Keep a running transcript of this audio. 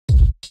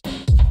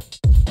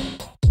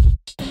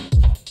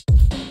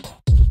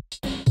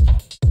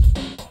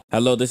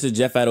Hello, this is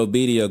Jeff at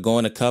OBEDIA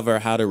going to cover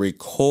how to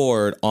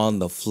record on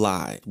the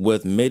fly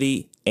with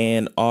MIDI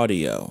and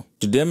audio.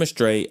 To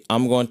demonstrate,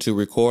 I'm going to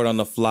record on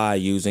the fly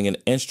using an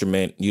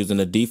instrument using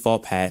the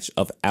default patch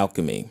of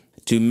Alchemy.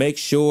 To make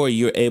sure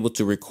you're able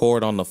to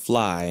record on the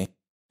fly,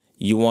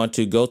 you want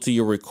to go to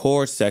your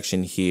record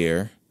section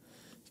here,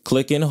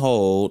 click and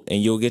hold,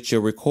 and you'll get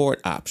your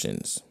record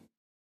options.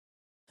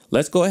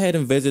 Let's go ahead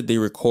and visit the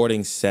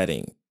recording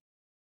setting.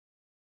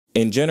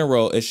 In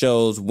general, it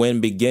shows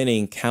when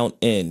beginning, count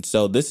in.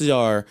 So this is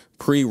our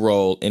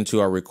pre-roll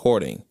into our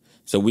recording.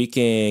 So we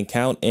can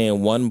count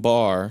in 1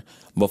 bar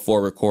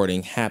before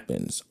recording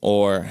happens,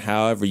 or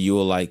however you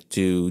would like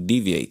to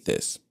deviate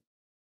this.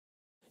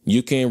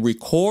 You can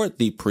record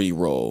the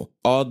pre-roll.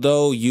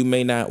 Although you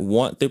may not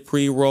want the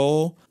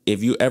pre-roll,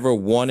 if you ever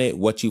wanted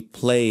what you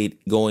played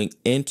going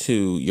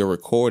into your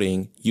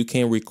recording, you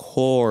can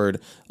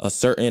record a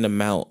certain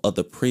amount of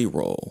the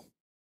pre-roll.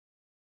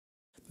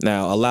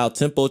 Now, allow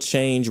tempo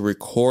change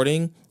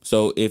recording.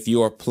 So if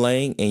you are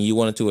playing and you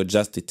wanted to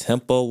adjust the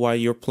tempo while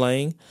you're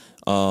playing,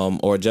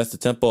 or adjust the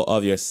tempo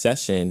of your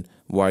session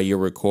while you're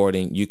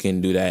recording, you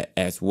can do that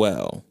as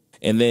well.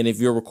 And then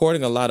if you're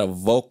recording a lot of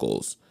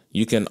vocals,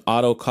 you can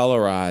auto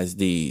colorize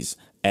these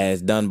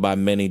as done by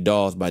many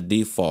DAWs by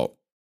default,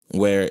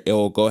 where it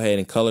will go ahead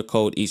and color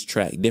code each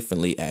track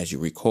differently as you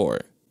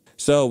record.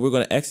 So we're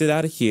going to exit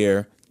out of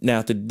here.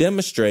 Now to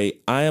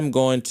demonstrate, I am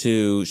going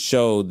to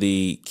show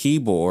the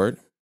keyboard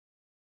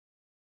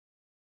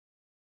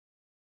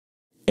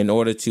in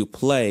order to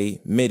play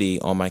MIDI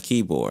on my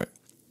keyboard.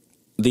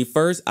 The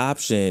first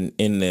option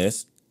in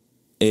this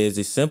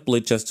is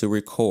simply just to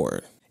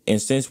record. And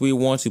since we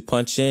want to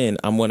punch in,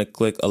 I'm going to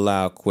click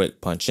Allow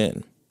Quick Punch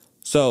In.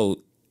 So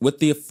with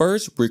the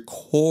first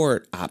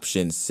record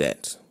option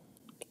set,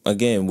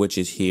 again, which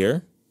is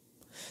here,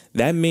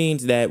 that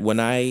means that when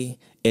I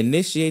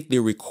initiate the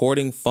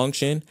recording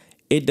function,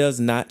 it does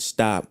not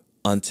stop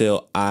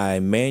until I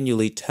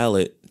manually tell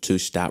it to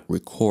stop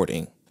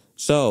recording.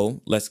 So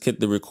let's hit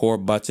the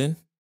record button,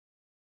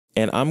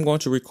 and I'm going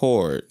to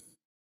record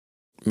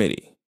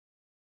MIDI.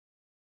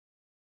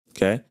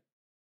 Okay.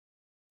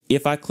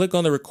 If I click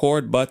on the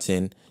record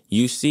button,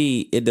 you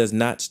see it does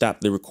not stop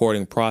the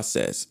recording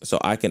process. So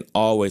I can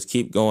always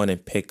keep going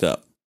and pick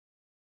up.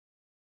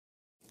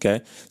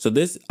 Okay. So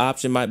this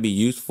option might be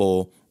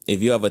useful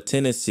if you have a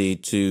tendency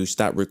to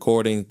stop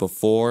recording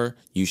before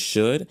you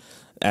should,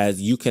 as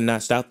you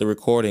cannot stop the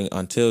recording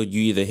until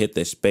you either hit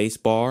the space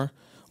bar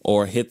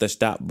or hit the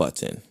stop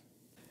button.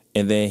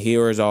 And then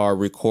here is our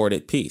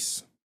recorded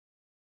piece.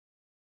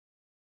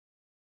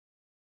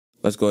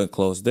 Let's go ahead and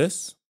close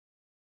this.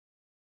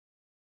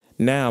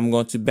 Now I'm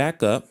going to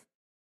back up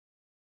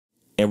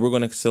and we're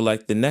going to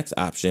select the next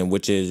option,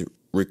 which is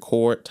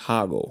record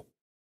toggle.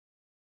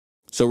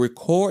 So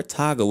record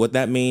toggle, what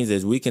that means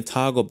is we can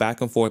toggle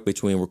back and forth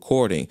between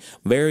recording.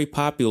 Very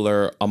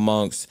popular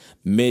amongst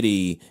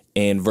MIDI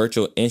and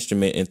virtual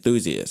instrument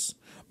enthusiasts,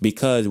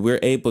 because we're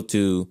able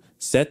to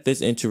set this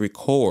into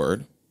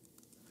record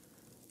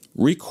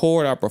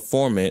our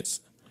performance,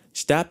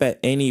 stop at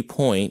any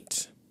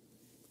point,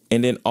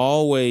 and then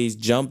always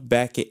jump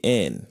back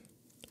in,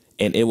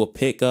 and it will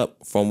pick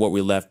up from where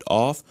we left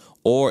off.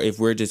 Or if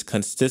we're just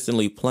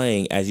consistently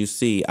playing, as you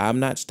see, I'm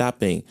not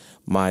stopping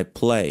my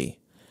play,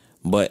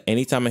 but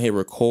anytime I hit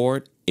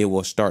record, it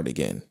will start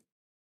again.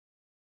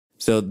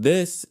 So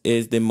this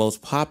is the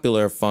most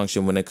popular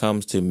function when it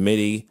comes to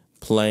MIDI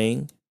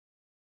playing.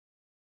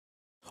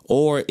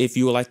 Or if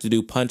you would like to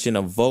do punch-in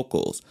of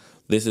vocals,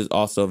 this is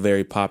also a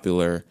very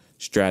popular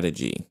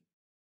strategy.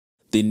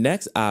 The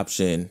next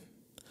option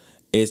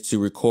is to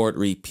record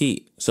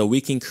repeat. So we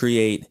can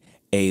create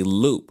a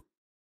loop.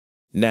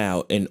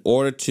 Now, in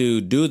order to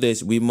do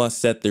this, we must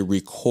set the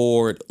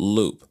record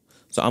loop.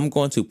 So I'm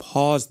going to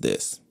pause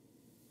this.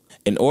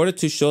 In order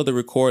to show the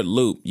record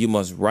loop, you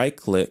must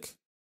right-click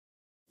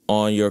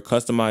on your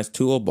customized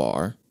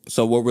toolbar.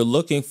 So what we're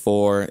looking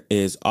for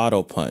is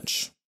auto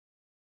punch.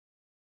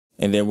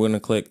 And then we're going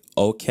to click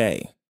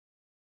OK.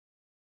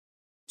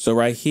 So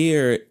right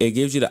here, it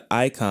gives you the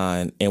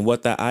icon. And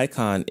what that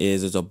icon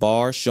is a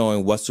bar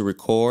showing what's to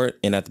record.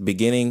 And at the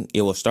beginning,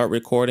 it will start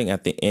recording.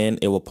 At the end,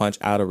 it will punch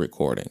out of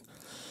recording.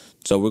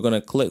 So we're going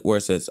to click where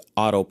it says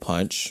auto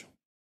punch.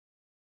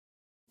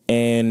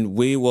 And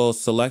we will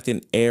select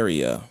an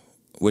area,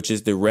 which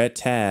is the red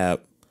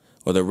tab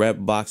or the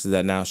red boxes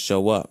that now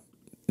show up.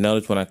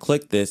 Notice when I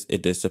click this,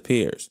 it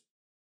disappears.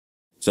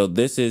 So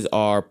this is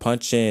our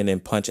punch in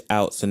and punch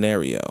out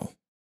scenario.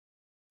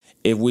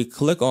 If we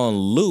click on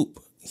loop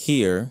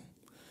here,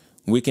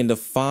 we can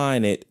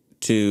define it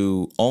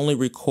to only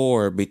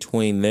record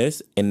between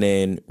this and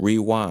then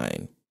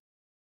rewind.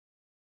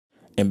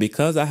 And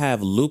because I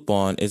have loop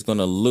on, it's going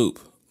to loop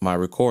my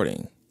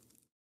recording.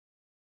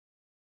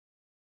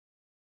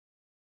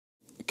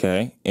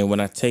 Okay. And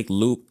when I take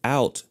loop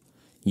out,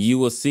 you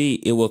will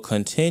see it will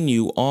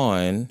continue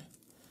on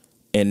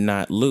and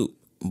not loop,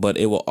 but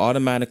it will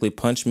automatically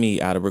punch me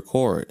out of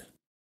record.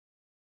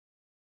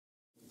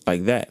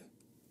 Like that.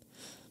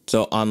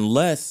 So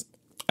unless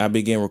I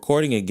begin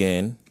recording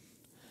again,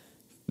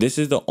 This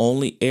is the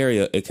only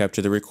area it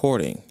captured the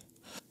recording.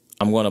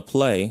 I'm going to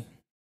play,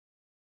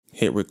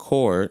 hit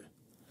record,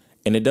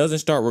 and it doesn't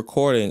start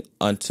recording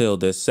until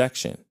this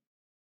section.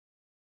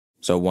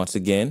 So once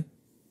again,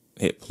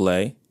 hit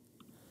play,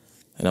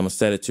 and I'm going to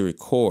set it to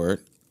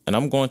record, and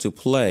I'm going to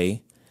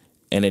play,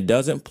 and it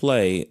doesn't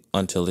play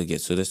until it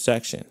gets to this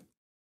section.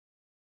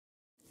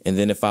 And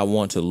then if I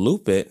want to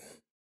loop it,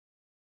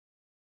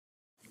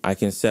 I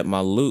can set my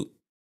loop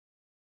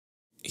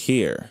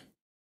here,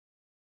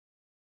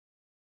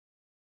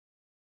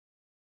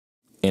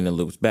 and it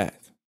loops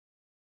back.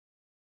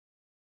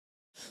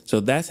 So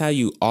that's how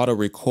you auto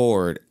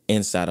record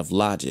inside of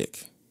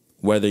Logic,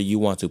 whether you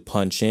want to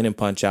punch in and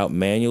punch out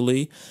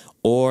manually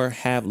or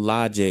have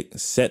Logic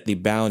set the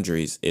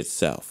boundaries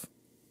itself.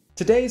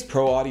 Today's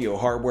pro audio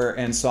hardware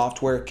and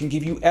software can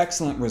give you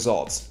excellent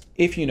results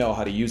if you know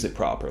how to use it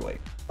properly.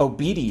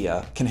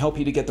 OBEDIA can help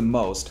you to get the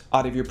most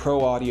out of your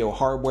pro audio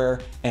hardware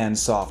and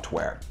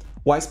software.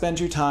 Why spend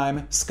your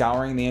time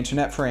scouring the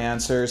internet for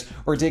answers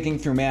or digging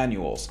through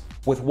manuals?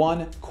 With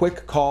one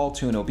quick call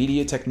to an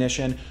OBEDIA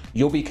technician,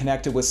 you'll be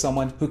connected with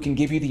someone who can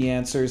give you the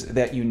answers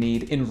that you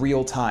need in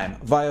real time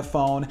via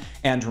phone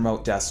and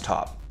remote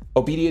desktop.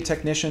 OBEDIA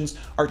technicians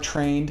are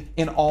trained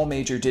in all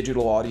major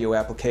digital audio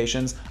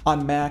applications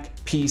on Mac,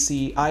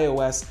 PC,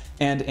 iOS,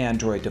 and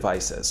Android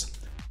devices.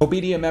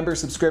 OBEDIA member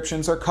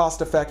subscriptions are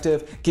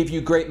cost-effective, give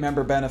you great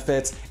member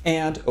benefits,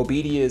 and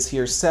OBEDIA is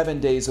here 7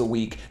 days a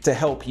week to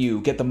help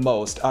you get the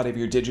most out of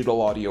your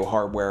digital audio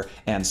hardware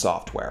and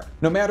software.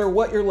 No matter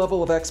what your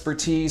level of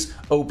expertise,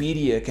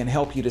 OBEDIA can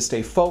help you to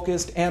stay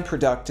focused and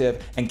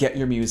productive and get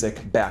your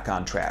music back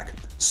on track.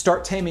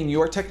 Start taming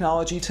your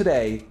technology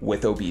today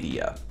with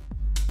OBEDIA.